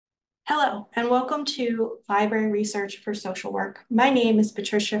Hello, and welcome to Library Research for Social Work. My name is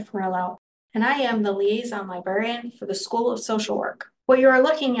Patricia Ferrello, and I am the liaison librarian for the School of Social Work. What you are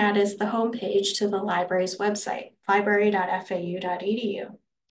looking at is the homepage to the library's website, library.fau.edu.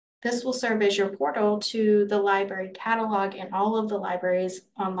 This will serve as your portal to the library catalog and all of the library's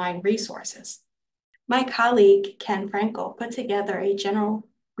online resources. My colleague, Ken Frankel, put together a general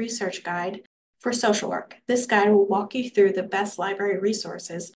research guide for social work. This guide will walk you through the best library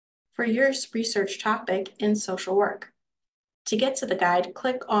resources for your research topic in social work. To get to the guide,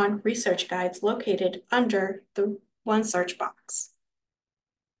 click on Research Guides located under the one search box.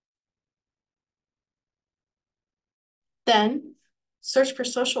 Then, search for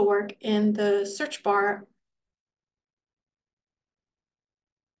social work in the search bar.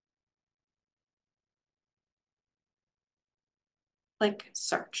 Click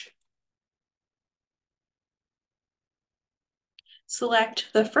Search.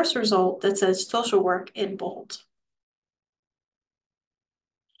 Select the first result that says social work in bold.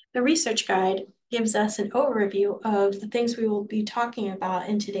 The research guide gives us an overview of the things we will be talking about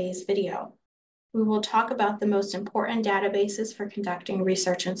in today's video. We will talk about the most important databases for conducting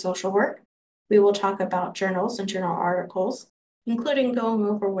research in social work. We will talk about journals and journal articles, including going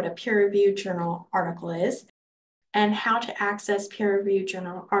over what a peer-reviewed journal article is and how to access peer-reviewed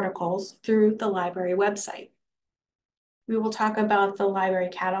journal articles through the library website. We will talk about the library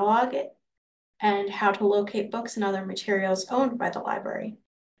catalog and how to locate books and other materials owned by the library.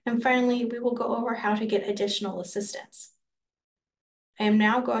 And finally, we will go over how to get additional assistance. I am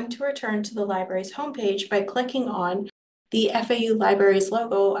now going to return to the library's homepage by clicking on the FAU Libraries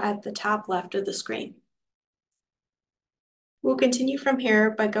logo at the top left of the screen. We'll continue from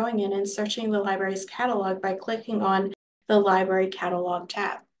here by going in and searching the library's catalog by clicking on the Library Catalog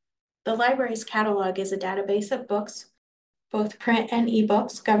tab. The library's catalog is a database of books, both print and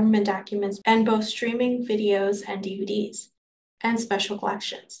ebooks, government documents, and both streaming videos and DVDs, and special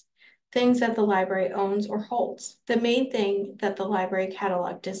collections, things that the library owns or holds. The main thing that the library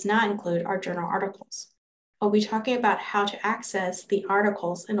catalog does not include are journal articles. I'll be talking about how to access the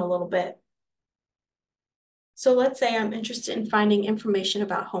articles in a little bit. So let's say I'm interested in finding information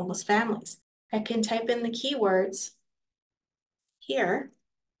about homeless families. I can type in the keywords here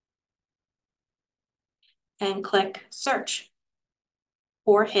and click search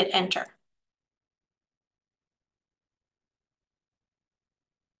or hit enter.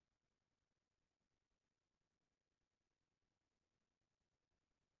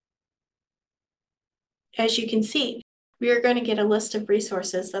 As you can see, we are going to get a list of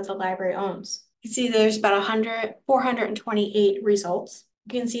resources that the library owns. You see there's about 428 results.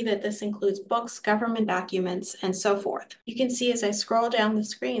 You can see that this includes books, government documents, and so forth. You can see as I scroll down the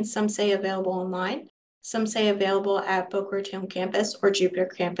screen, some say available online, some say available at Boca Raton campus or Jupiter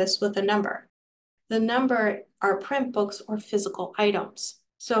campus with a number. The number are print books or physical items.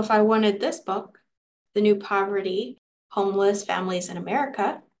 So if I wanted this book, The New Poverty, Homeless Families in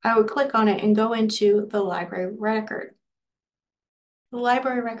America, I would click on it and go into the library record. The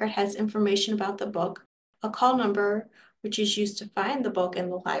library record has information about the book, a call number, which is used to find the book in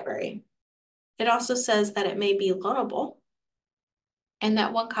the library. It also says that it may be loanable and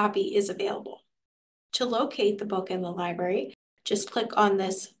that one copy is available. To locate the book in the library, just click on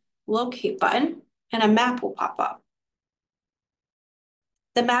this locate button and a map will pop up.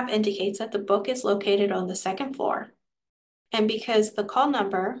 The map indicates that the book is located on the second floor. And because the call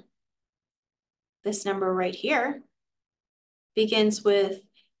number, this number right here, begins with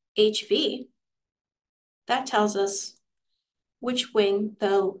HV, that tells us which wing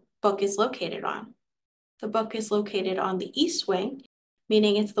the book is located on. The book is located on the east wing,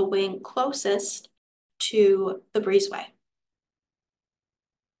 meaning it's the wing closest to the breezeway.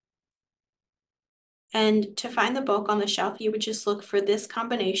 And to find the book on the shelf, you would just look for this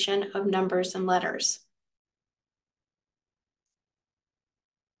combination of numbers and letters.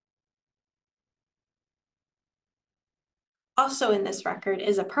 Also in this record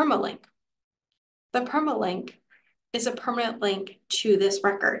is a permalink. The permalink is a permanent link to this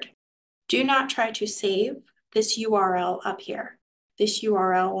record. Do not try to save this URL up here. This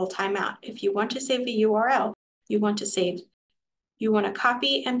URL will time out. If you want to save a URL, you want to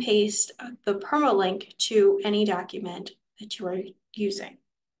copy and paste the permalink to any document that you are using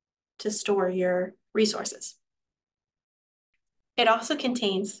to store your resources. It also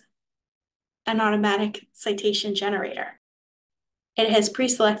contains an automatic citation generator. It has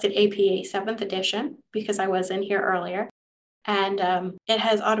pre-selected APA 7th edition because I was in here earlier, and it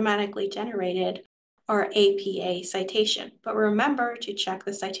has automatically generated our APA citation. But remember to check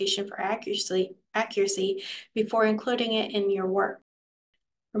the citation for accuracy before including it in your work.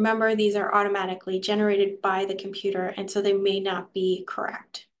 Remember, these are automatically generated by the computer, and so they may not be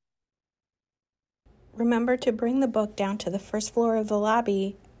correct. Remember to bring the book down to the first floor of the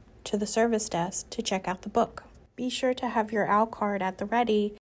lobby to the service desk to check out the book. Be sure to have your OWL card at the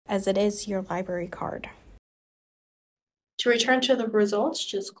ready, as it is your library card. To return to the results,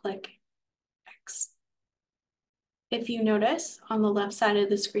 just click X. If you notice on the left side of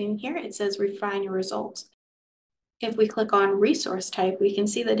the screen here, it says refine your results. If we click on resource type, we can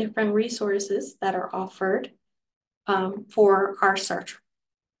see the different resources that are offered for our search.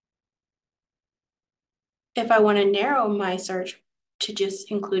 If I want to narrow my search to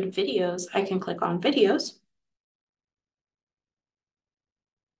just include videos, I can click on videos.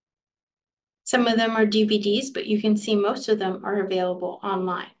 Some of them are DVDs, but you can see most of them are available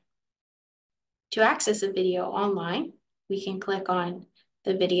online. To access a video online, we can click on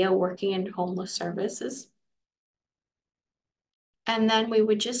the video working in homeless services. And then we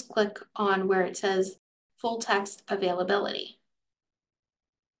would just click on where it says full text availability.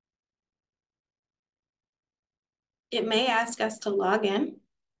 It may ask us to log in,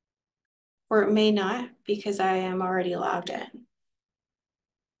 or it may not because I am already logged in.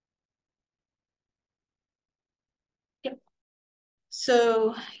 Yep.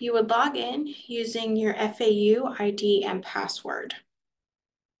 So you would log in using your FAU ID and password.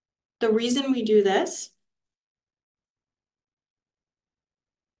 The reason we do this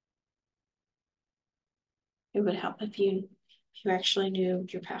it would help if you actually knew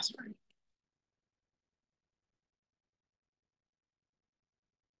your password.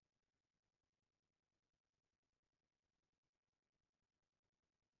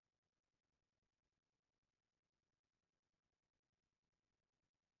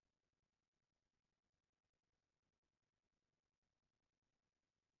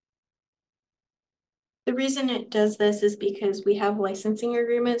 The reason it does this is because we have licensing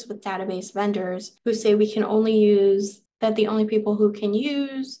agreements with database vendors who say we can only use that the only people who can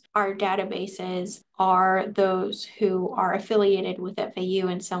use our databases are those who are affiliated with FAU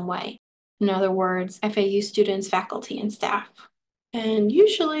in some way. In other words, FAU students, faculty, and staff. And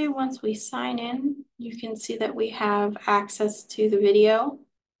usually once we sign in, you can see that we have access to the video.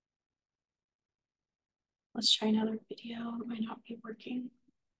 Let's try another video. It might not be working.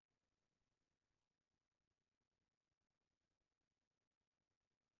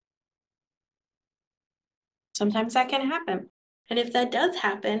 Sometimes that can happen. And if that does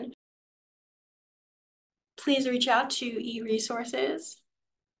happen, please reach out to eResources.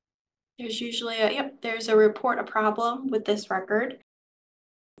 There's usually there's a report a problem with this record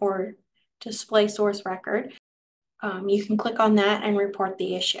or display source record. You can click on that and report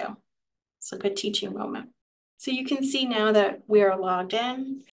the issue. It's a good teaching moment. So you can see now that we are logged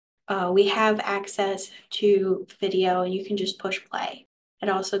in, we have access to video and you can just push play. It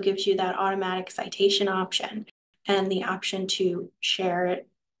also gives you that automatic citation option and the option to share it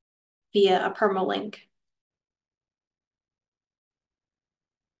via a permalink.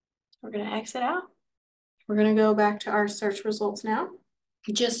 We're going to exit out. We're going to go back to our search results now.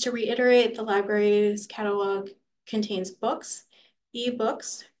 Just to reiterate, the library's catalog contains books,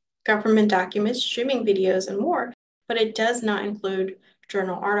 ebooks, government documents, streaming videos, and more, but it does not include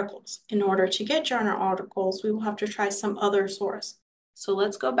journal articles. In order to get journal articles, we will have to try some other source. So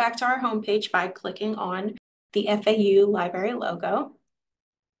let's go back to our homepage by clicking on the FAU library logo.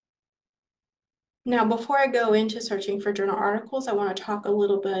 Now, before I go into searching for journal articles, I want to talk a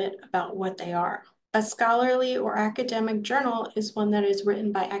little bit about what they are. A scholarly or academic journal is one that is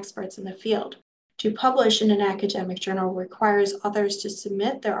written by experts in the field. To publish in an academic journal requires authors to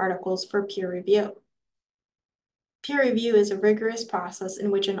submit their articles for peer review. Peer review is a rigorous process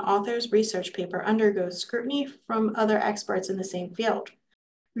in which an author's research paper undergoes scrutiny from other experts in the same field.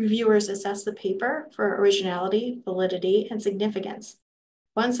 Reviewers assess the paper for originality, validity, and significance.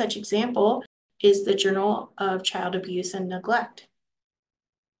 One such example is the Journal of Child Abuse and Neglect.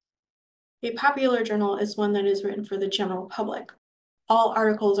 A popular journal is one that is written for the general public. All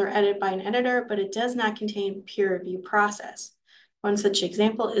articles are edited by an editor, but it does not contain peer review process. One such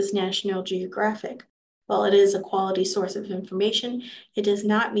example is National Geographic. While it is a quality source of information, it does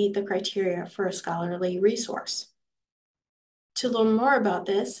not meet the criteria for a scholarly resource. To learn more about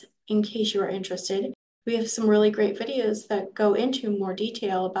this, in case you are interested, we have some really great videos that go into more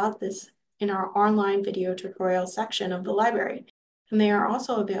detail about this in our online video tutorial section of the library, and they are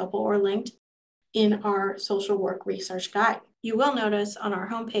also available or linked in our social work research guide. You will notice on our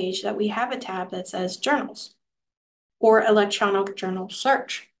homepage that we have a tab that says Journals or Electronic Journal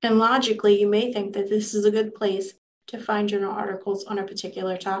Search. And logically, you may think that this is a good place to find journal articles on a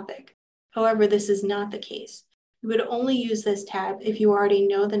particular topic. However, this is not the case. You would only use this tab if you already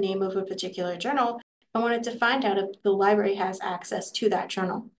know the name of a particular journal and wanted to find out if the library has access to that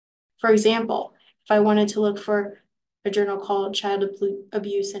journal. For example, if I wanted to look for a journal called Child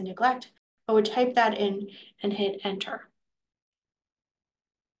Abuse and Neglect, I would type that in and hit enter.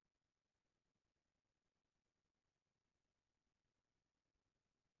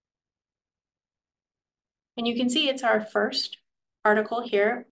 And you can see it's our first article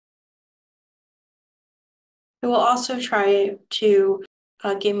here. It will also try to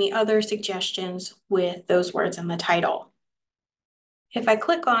give me other suggestions with those words in the title. If I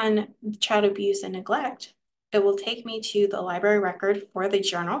click on child abuse and neglect, it will take me to the library record for the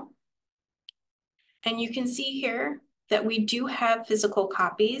journal. And you can see here that we do have physical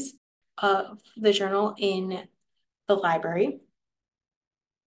copies of the journal in the library.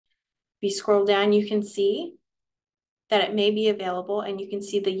 If you scroll down, you can see that it may be available, and you can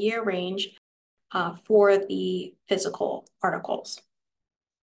see the year range for the physical articles.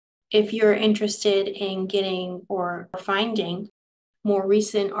 If you're interested in getting or finding more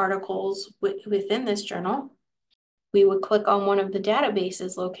recent articles within this journal, we would click on one of the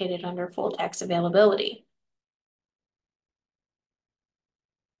databases located under full text availability.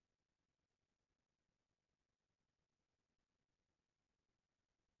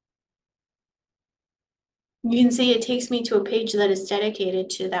 You can see it takes me to a page that is dedicated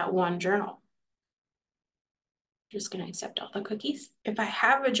to that one journal. Just going to accept all the cookies. If I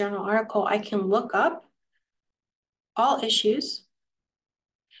have a journal article, I can look up all issues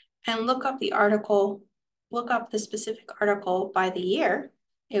and look up the article, look up the specific article by the year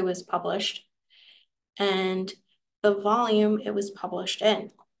it was published and the volume it was published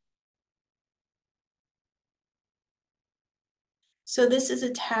in. So this is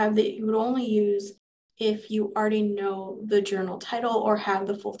a tab that you would only use if you already know the journal title or have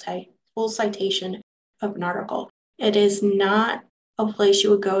the full citation of an article. It is not a place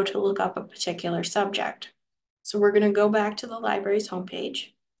you would go to look up a particular subject. So we're going to go back to the library's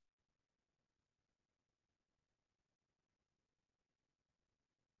homepage.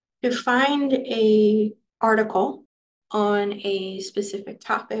 To find an article on a specific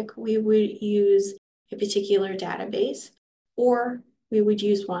topic, we would use a particular database, or we would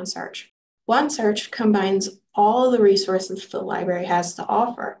use OneSearch. OneSearch combines all the resources the library has to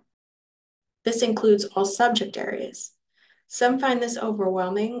offer. This includes all subject areas. Some find this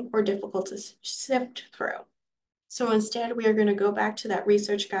overwhelming or difficult to sift through. So instead, we are going to go back to that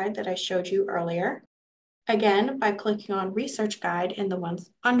research guide that I showed you earlier. Again, by clicking on Research Guide in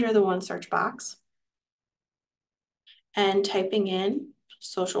under the OneSearch box and typing in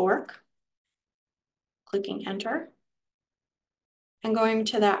social work, clicking enter, and going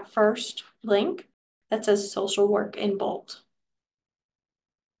to that first link that says social work in bold.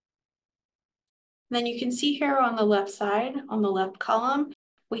 Then you can see here on the left side, on the left column,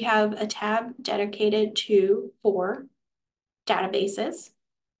 we have a tab dedicated for databases.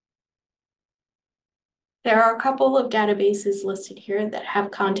 There are a couple of databases listed here that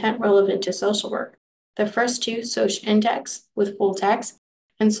have content relevant to social work. The first two, SocIndex with full text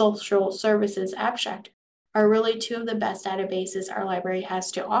and Social Services Abstract, are really two of the best databases our library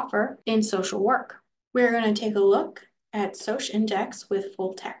has to offer in social work. We're going to take a look at SocIndex with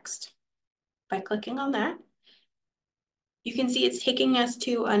full text. By clicking on that, you can see it's taking us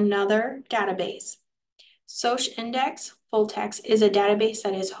to another database. SocIndex Full Text is a database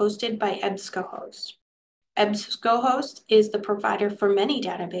that is hosted by EBSCOhost. EBSCOhost is the provider for many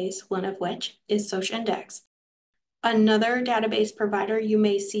databases, one of which is SocIndex. Another database provider you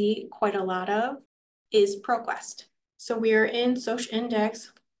may see quite a lot of is ProQuest. So we are in SocIndex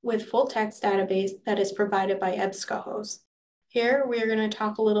with full text database that is provided by EBSCOhost. Here we are going to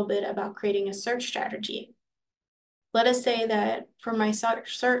talk a little bit about creating a search strategy. Let us say that for my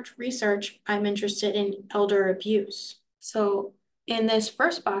search research, I'm interested in elder abuse. So in this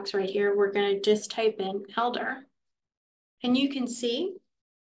first box right here, we're going to just type in elder. And you can see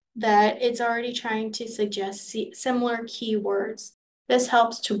that it's already trying to suggest similar keywords. This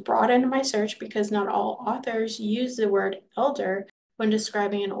helps to broaden my search because not all authors use the word elder when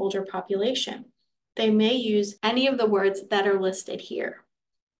describing an older population. They may use any of the words that are listed here.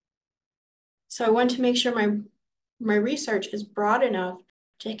 So I want to make sure my research is broad enough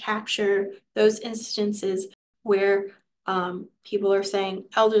to capture those instances where people are saying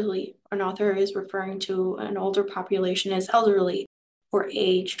elderly. An author is referring to an older population as elderly or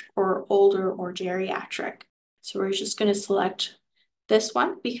aged or older or geriatric. So we're just going to select this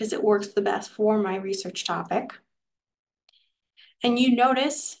one because it works the best for my research topic. And you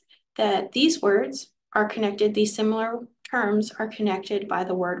notice that these words are connected, these similar terms are connected by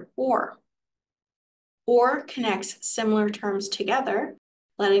the word or. or connects similar terms together,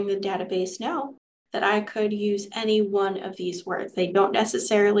 letting the database know that I could use any one of these words. They don't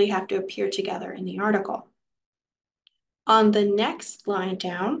necessarily have to appear together in the article. On the next line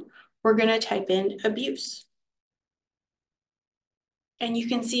down, we're going to type in abuse. And you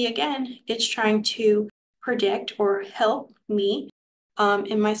can see again, it's trying to predict or help me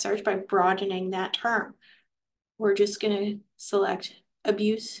in my search by broadening that term. We're just going to select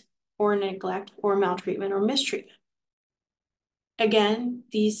abuse or neglect or maltreatment or mistreatment. Again,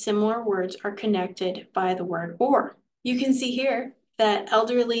 these similar words are connected by the word or. You can see here that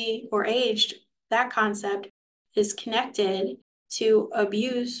elderly or aged, that concept is connected to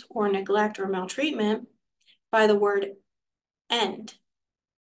abuse or neglect or maltreatment by the word end.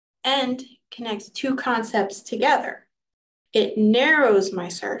 End connects two concepts together. It narrows my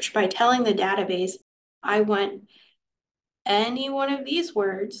search by telling the database I want any one of these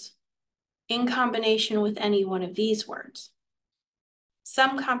words in combination with any one of these words.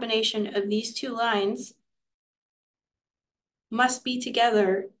 Some combination of these two lines must be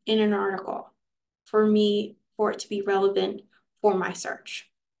together in an article for it to be relevant for my search.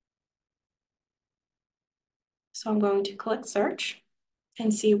 So I'm going to click search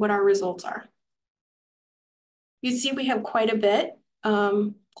and see what our results are. You see we have quite a bit,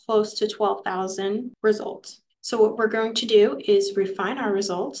 close to 12,000 results. So what we're going to do is refine our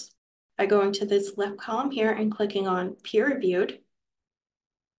results by going to this left column here and clicking on peer reviewed,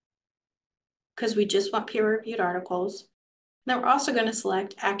 because we just want peer reviewed articles. Then we're also going to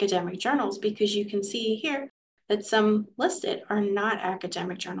select academic journals because you can see here that some listed are not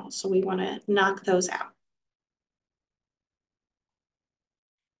academic journals. So we want to knock those out.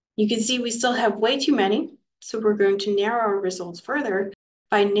 You can see we still have way too many. So we're going to narrow our results further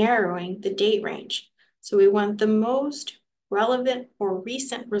by narrowing the date range. So we want the most relevant or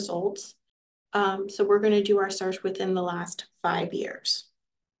recent results. So we're going to do our search within the last 5 years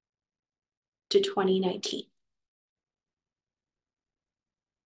to 2019.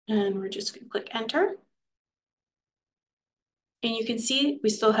 And we're just going to click enter. And you can see we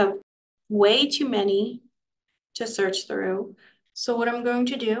still have way too many to search through. So what I'm going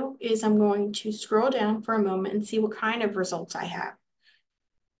to do is I'm going to scroll down for a moment and see what kind of results I have.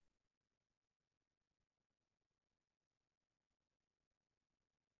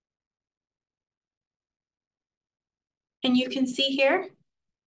 And you can see here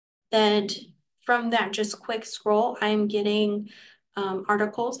that from that just quick scroll, I'm getting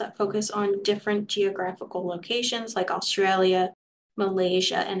articles that focus on different geographical locations like Australia,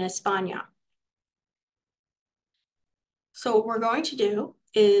 Malaysia, and España. So what we're going to do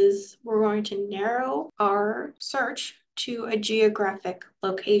is we're going to narrow our search to a geographic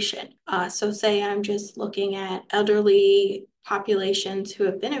location. So say I'm just looking at elderly populations who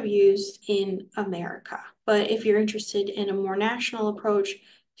have been abused in America. But if you're interested in a more national approach,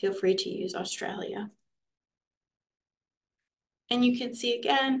 feel free to use Australia. And you can see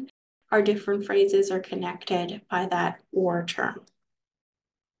again, our different phrases are connected by that or term.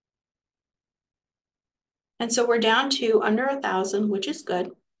 And so we're down to under 1,000, which is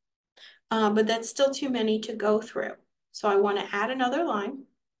good, but that's still too many to go through. So I want to add another line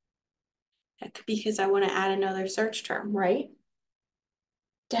because I want to add another search term, right?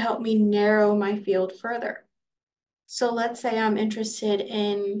 To help me narrow my field further. So let's say I'm interested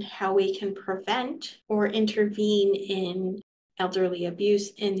in how we can prevent or intervene in elderly abuse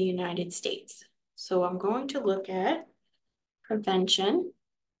in the United States. So I'm going to look at prevention.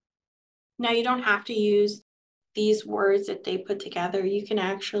 Now you don't have to use these words that they put together. You can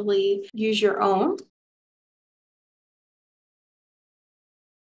actually use your own.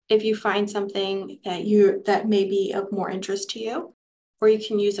 If you find something that may be of more interest to you, or you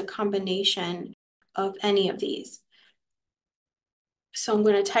can use a combination of any of these. So I'm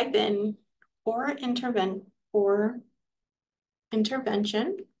going to type in or intervention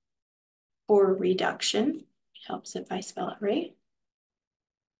or reduction. It helps if I spell it right.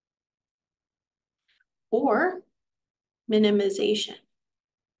 Or minimization.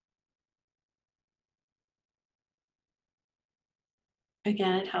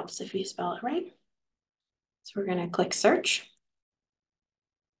 Again, it helps if you spell it right. So we're going to click search.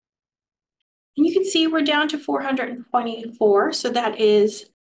 And you can see we're down to 424. So that is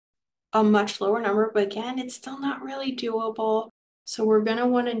a much lower number, but again, it's still not really doable. So we're going to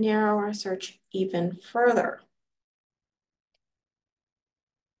want to narrow our search even further.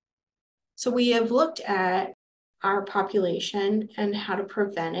 So we have looked at our population and how to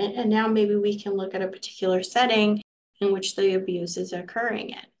prevent it. And now maybe we can look at a particular setting in which the abuse is occurring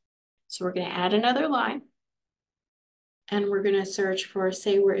in. So we're going to add another line. And we're going to search for,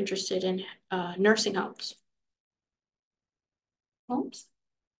 say we're interested in nursing homes.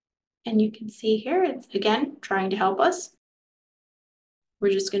 And you can see here, it's again trying to help us.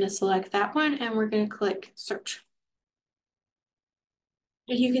 We're just going to select that one and we're going to click search.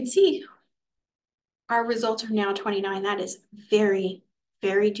 And you can see our results are now 29. That is very,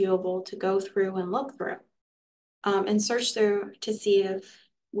 very doable to go through and look through and search through to see if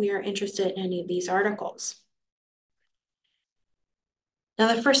we are interested in any of these articles.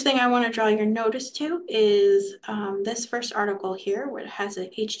 Now, the first thing I want to draw your notice to is this first article here, where it has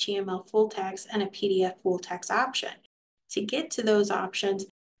an HTML full text and a PDF full text option. To get to those options,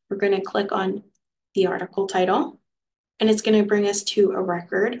 we're going to click on the article title, and it's going to bring us to a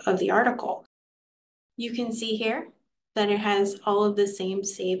record of the article. You can see here that it has all of the same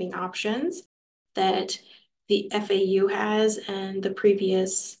saving options that the FAU has and the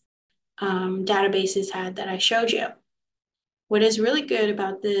previous databases had that I showed you. What is really good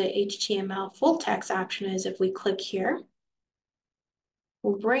about the HTML full text option is if we click here,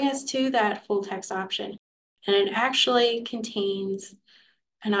 will bring us to that full text option. And it actually contains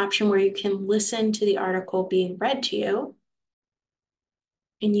an option where you can listen to the article being read to you.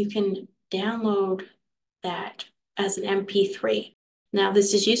 And you can download that as an MP3. Now,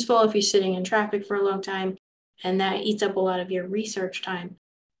 this is useful if you're sitting in traffic for a long time, and that eats up a lot of your research time.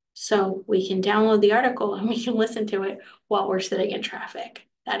 So we can download the article and we can listen to it while we're sitting in traffic.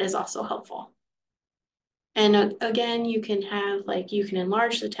 That is also helpful. And again, you can have, like, you can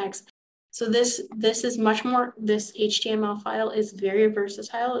enlarge the text. So this is much more, this HTML file is very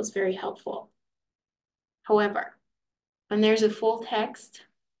versatile, it's very helpful. However, when there's a full text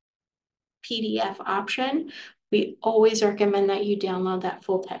PDF option, we always recommend that you download that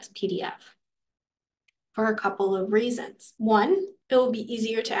full text PDF for a couple of reasons. One, it will be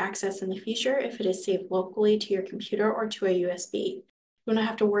easier to access in the future if it is saved locally to your computer or to a USB. You don't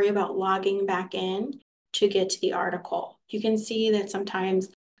have to worry about logging back in to get to the article. You can see that sometimes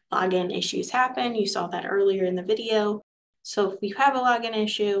login issues happen. You saw that earlier in the video. So if you have a login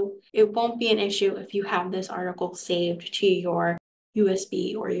issue, it won't be an issue if you have this article saved to your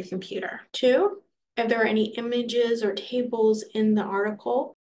USB or your computer. Two, if there are any images or tables in the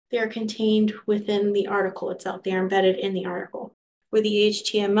article, they are contained within the article itself. They are embedded in the article. With the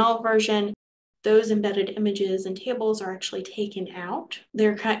HTML version, those embedded images and tables are actually taken out.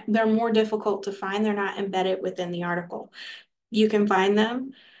 They're more difficult to find. They're not embedded within the article. You can find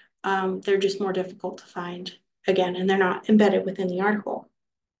them. They're just more difficult to find again, and they're not embedded within the article.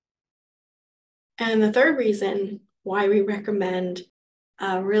 And the third reason why we recommend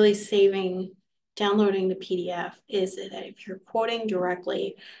really downloading the PDF is that if you're quoting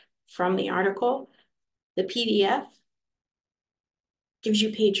directly from the article, the PDF gives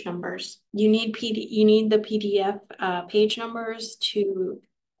you page numbers. You need the PDF page numbers to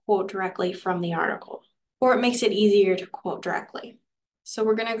quote directly from the article, or it makes it easier to quote directly. So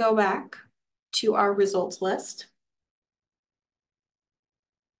we're going to go back to our results list.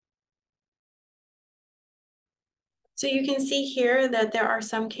 So you can see here that there are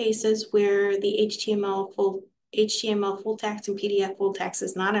some cases where the HTML full text and PDF full text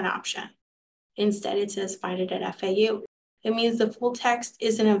is not an option. Instead, it says find it at FAU. It means the full text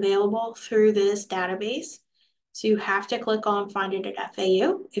isn't available through this database. So you have to click on find it at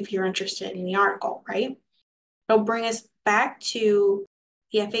FAU if you're interested in the article, right? It'll bring us back to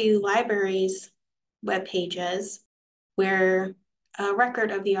the FAU Libraries web pages where a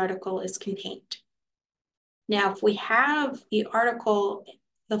record of the article is contained. Now, if we have the article,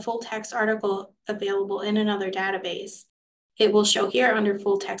 the full text article available in another database, it will show here under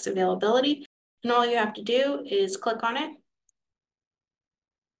full text availability. And all you have to do is click on it.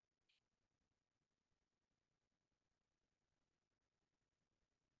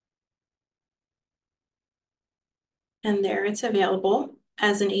 And there it's available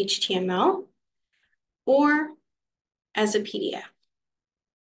as an HTML or as a PDF.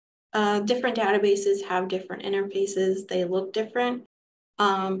 Different databases have different interfaces. They look different,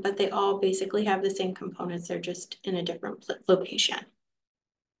 but they all basically have the same components. They're just in a different location.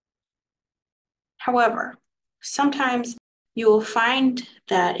 However, sometimes you will find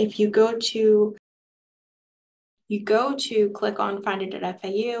that if you go to click on find it at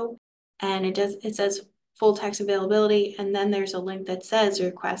FAU, and it says full text availability, and then there's a link that says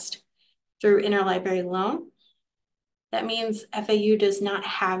request through interlibrary loan. That means FAU does not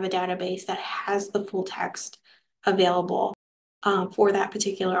have a database that has the full text available for that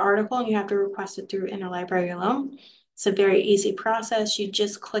particular article, and you have to request it through interlibrary loan. It's a very easy process. You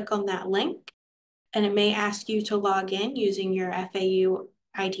just click on that link, and it may ask you to log in using your FAU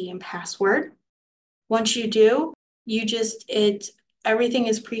ID and password. Once you do, Everything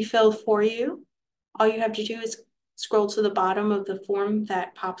is pre-filled for you. All you have to do is scroll to the bottom of the form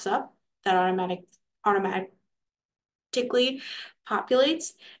that pops up, that automatically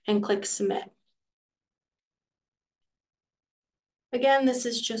populates, and click submit. Again, this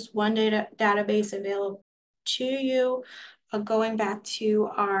is just one database available to you. Going back to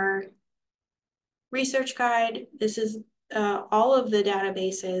our research guide, this is all of the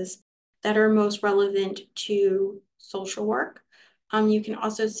databases that are most relevant to social work. You can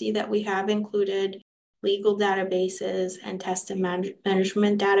also see that we have included legal databases and test and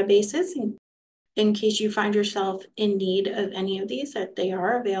management databases in case you find yourself in need of any of these, that they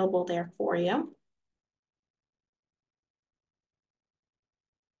are available there for you.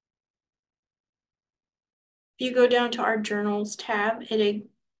 If you go down to our journals tab,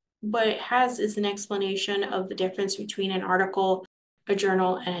 what it has is an explanation of the difference between an article, a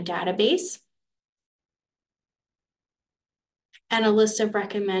journal, and a database, and a list of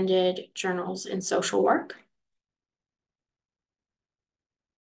recommended journals in social work.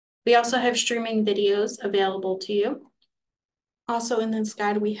 We also have streaming videos available to you. Also in this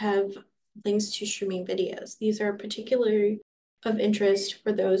guide, we have links to streaming videos. These are particularly of interest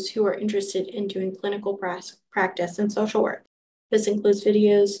for those who are interested in doing clinical practice and social work. This includes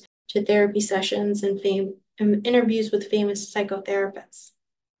videos to therapy sessions and interviews with famous psychotherapists.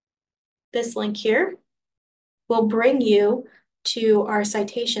 This link here will bring you to our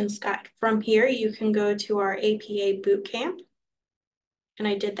citations guide. From here, you can go to our APA bootcamp. And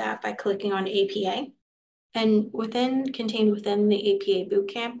I did that by clicking on APA. And contained within the APA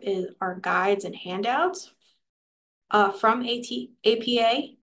bootcamp is our guides and handouts from APA,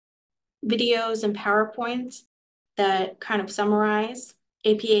 videos and PowerPoints that kind of summarize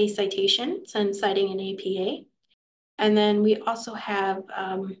APA citations and citing an APA. And then we also have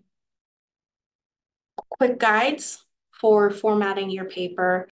quick guides for formatting your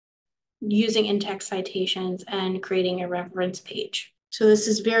paper, using in-text citations, and creating a reference page. So this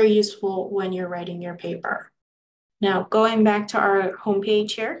is very useful when you're writing your paper. Now, going back to our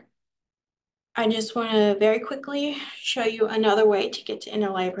homepage here, I just want to very quickly show you another way to get to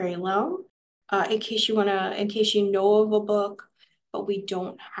interlibrary loan. In case you know of a book, but we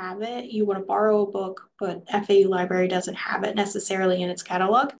don't have it, you want to borrow a book, but FAU Library doesn't have it necessarily in its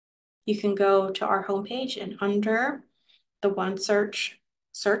catalog, you can go to our homepage, and under the OneSearch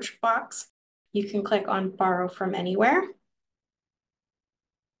search box, you can click on Borrow from Anywhere,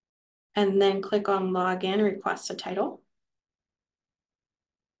 and then click on Login, Request a Title.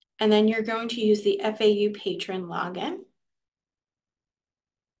 And then you're going to use the FAU Patron login.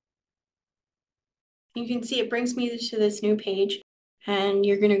 You can see it brings me to this new page, and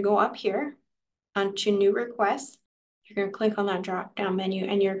you're going to go up here onto New Requests. You're going to click on that drop-down menu,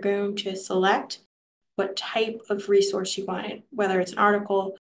 and you're going to select what type of resource you want, whether it's an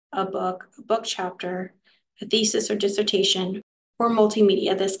article, a book chapter, a thesis or dissertation, or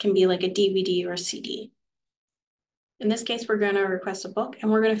multimedia. This can be like a DVD or a CD. In this case, we're going to request a book, and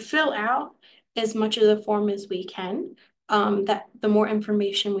we're going to fill out as much of the form as we can. That the more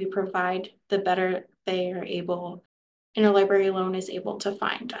information we provide, the better Interlibrary Loan is able to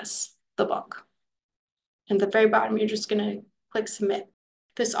find us the book. And at the very bottom, you're just going to click submit.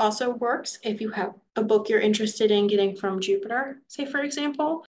 This also works if you have a book you're interested in getting from Jupiter, say for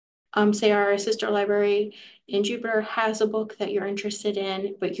example. Say our sister library in Jupiter has a book that you're interested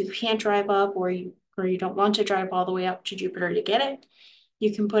in, but you can't drive up, or you don't want to drive all the way up to Jupiter to get it.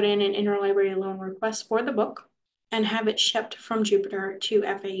 You can put in an interlibrary loan request for the book and have it shipped from Jupiter to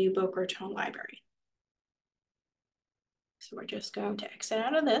FAU Boca Raton Library. So we're just going to exit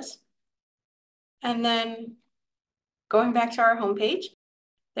out of this. And then going back to our homepage,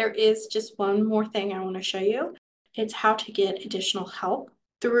 there is just one more thing I want to show you. It's how to get additional help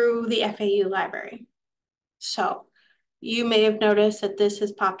through the FAU library. So you may have noticed that this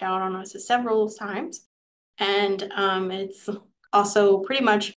has popped out on us several times, and it's also pretty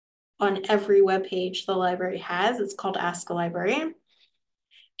much on every web page the library has. It's called Ask a Librarian.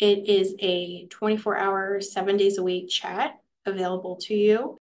 It is a 24-hour, 7 days a week chat available to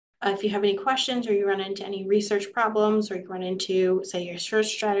you. If you have any questions, or you run into any research problems, or you run into, say, your search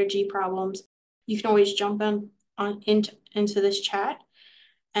strategy problems, you can always jump into this chat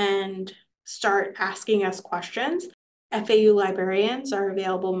and start asking us questions. FAU librarians are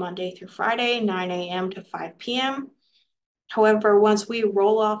available Monday through Friday, 9 a.m. to 5 p.m. However, once we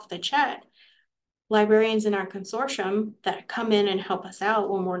roll off the chat, librarians in our consortium that come in and help us out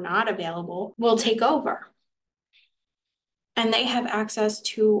when we're not available will take over. And they have access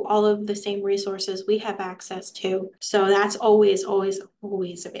to all of the same resources we have access to. So that's always, always,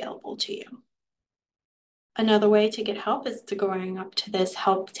 always available to you. Another way to get help is to going up to this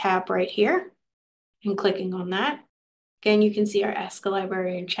help tab right here and clicking on that. Again, you can see our Ask a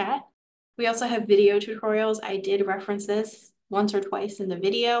Librarian chat. We also have video tutorials. I did reference this once or twice in the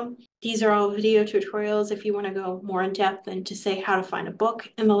video. These are all video tutorials if you want to go more in depth and to say how to find a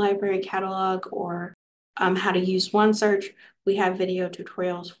book in the library catalog or how to use OneSearch. We have video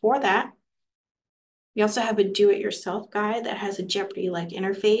tutorials for that. We also have a do-it-yourself guide that has a Jeopardy-like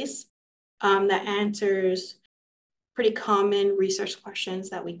interface that answers pretty common research questions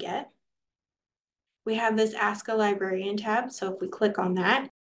that we get. We have this Ask a Librarian tab. So if we click on that,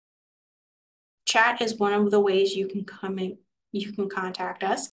 chat is one of the ways you can contact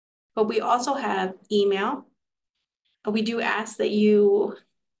us, but we also have email. We do ask that you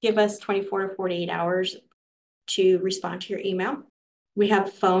give us 24 to 48 hours to respond to your email. We have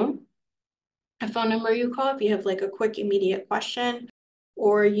a phone number you call if you have like a quick immediate question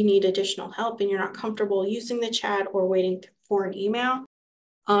or you need additional help and you're not comfortable using the chat or waiting for an email.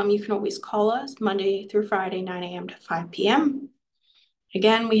 You can always call us Monday through Friday, 9 a.m. to 5 p.m.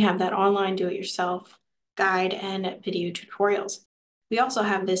 Again, we have that online do-it-yourself guide and video tutorials. We also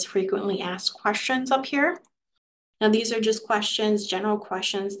have this frequently asked questions up here. Now, these are just questions, general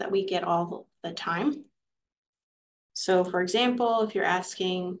questions that we get all the time. So for example, if you're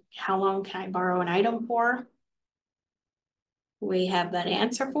asking, how long can I borrow an item for? We have that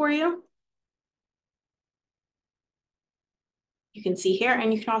answer for you. You can see here,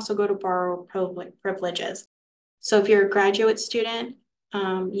 and you can also go to borrow privileges. So if you're a graduate student,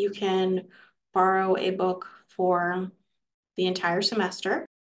 you can borrow a book for the entire semester.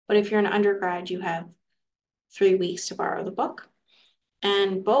 But if you're an undergrad, you have 3 weeks to borrow the book.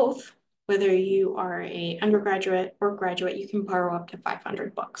 And both, whether you are an undergraduate or graduate, you can borrow up to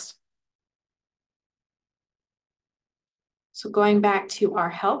 500 books. So going back to our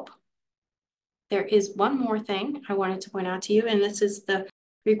help, there is one more thing I wanted to point out to you, and this is the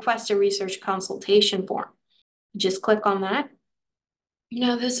request a research consultation form. Just click on that.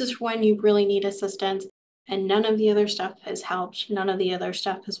 This is when you really need assistance and none of the other stuff has helped. None of the other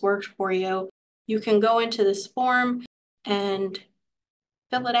stuff has worked for you. You can go into this form and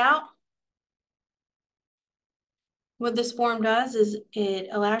fill it out. What this form does is it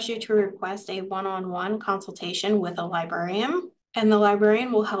allows you to request a one-on-one consultation with a librarian. And the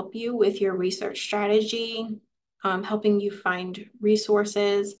librarian will help you with your research strategy, helping you find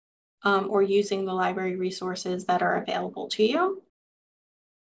resources or using the library resources that are available to you.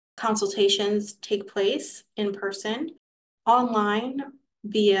 Consultations take place in person, online,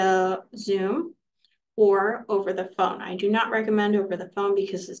 via Zoom, or over the phone. I do not recommend over the phone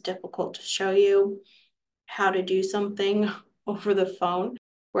because it's difficult to show you how to do something over the phone.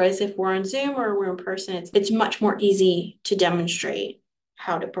 Whereas if we're on Zoom or we're in person, it's much more easy to demonstrate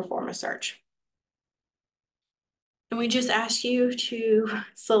how to perform a search. And we just ask you to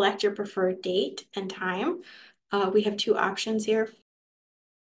select your preferred date and time. We have 2 options here.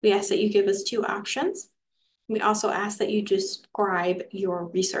 We ask that you give us 2 options. We also ask that you describe your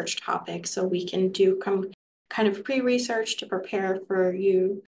research topic so we can do kind of pre-research to prepare for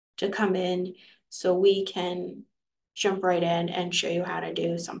you to come in so we can jump right in and show you how to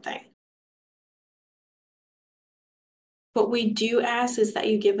do something. What we do ask is that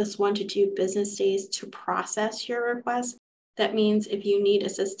you give us 1 to 2 business days to process your request. That means if you need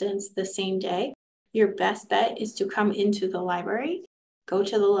assistance the same day, your best bet is to come into the library, go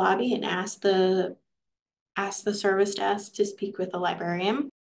to the lobby and ask the service desk to speak with a librarian.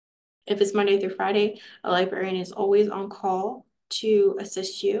 If it's Monday through Friday, a librarian is always on call to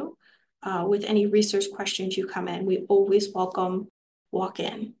assist you with any research questions you come in. We always welcome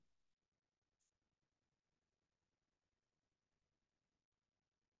walk-in.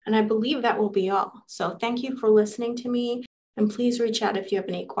 And I believe that will be all. So thank you for listening to me, and please reach out if you have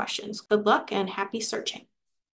any questions. Good luck and happy searching.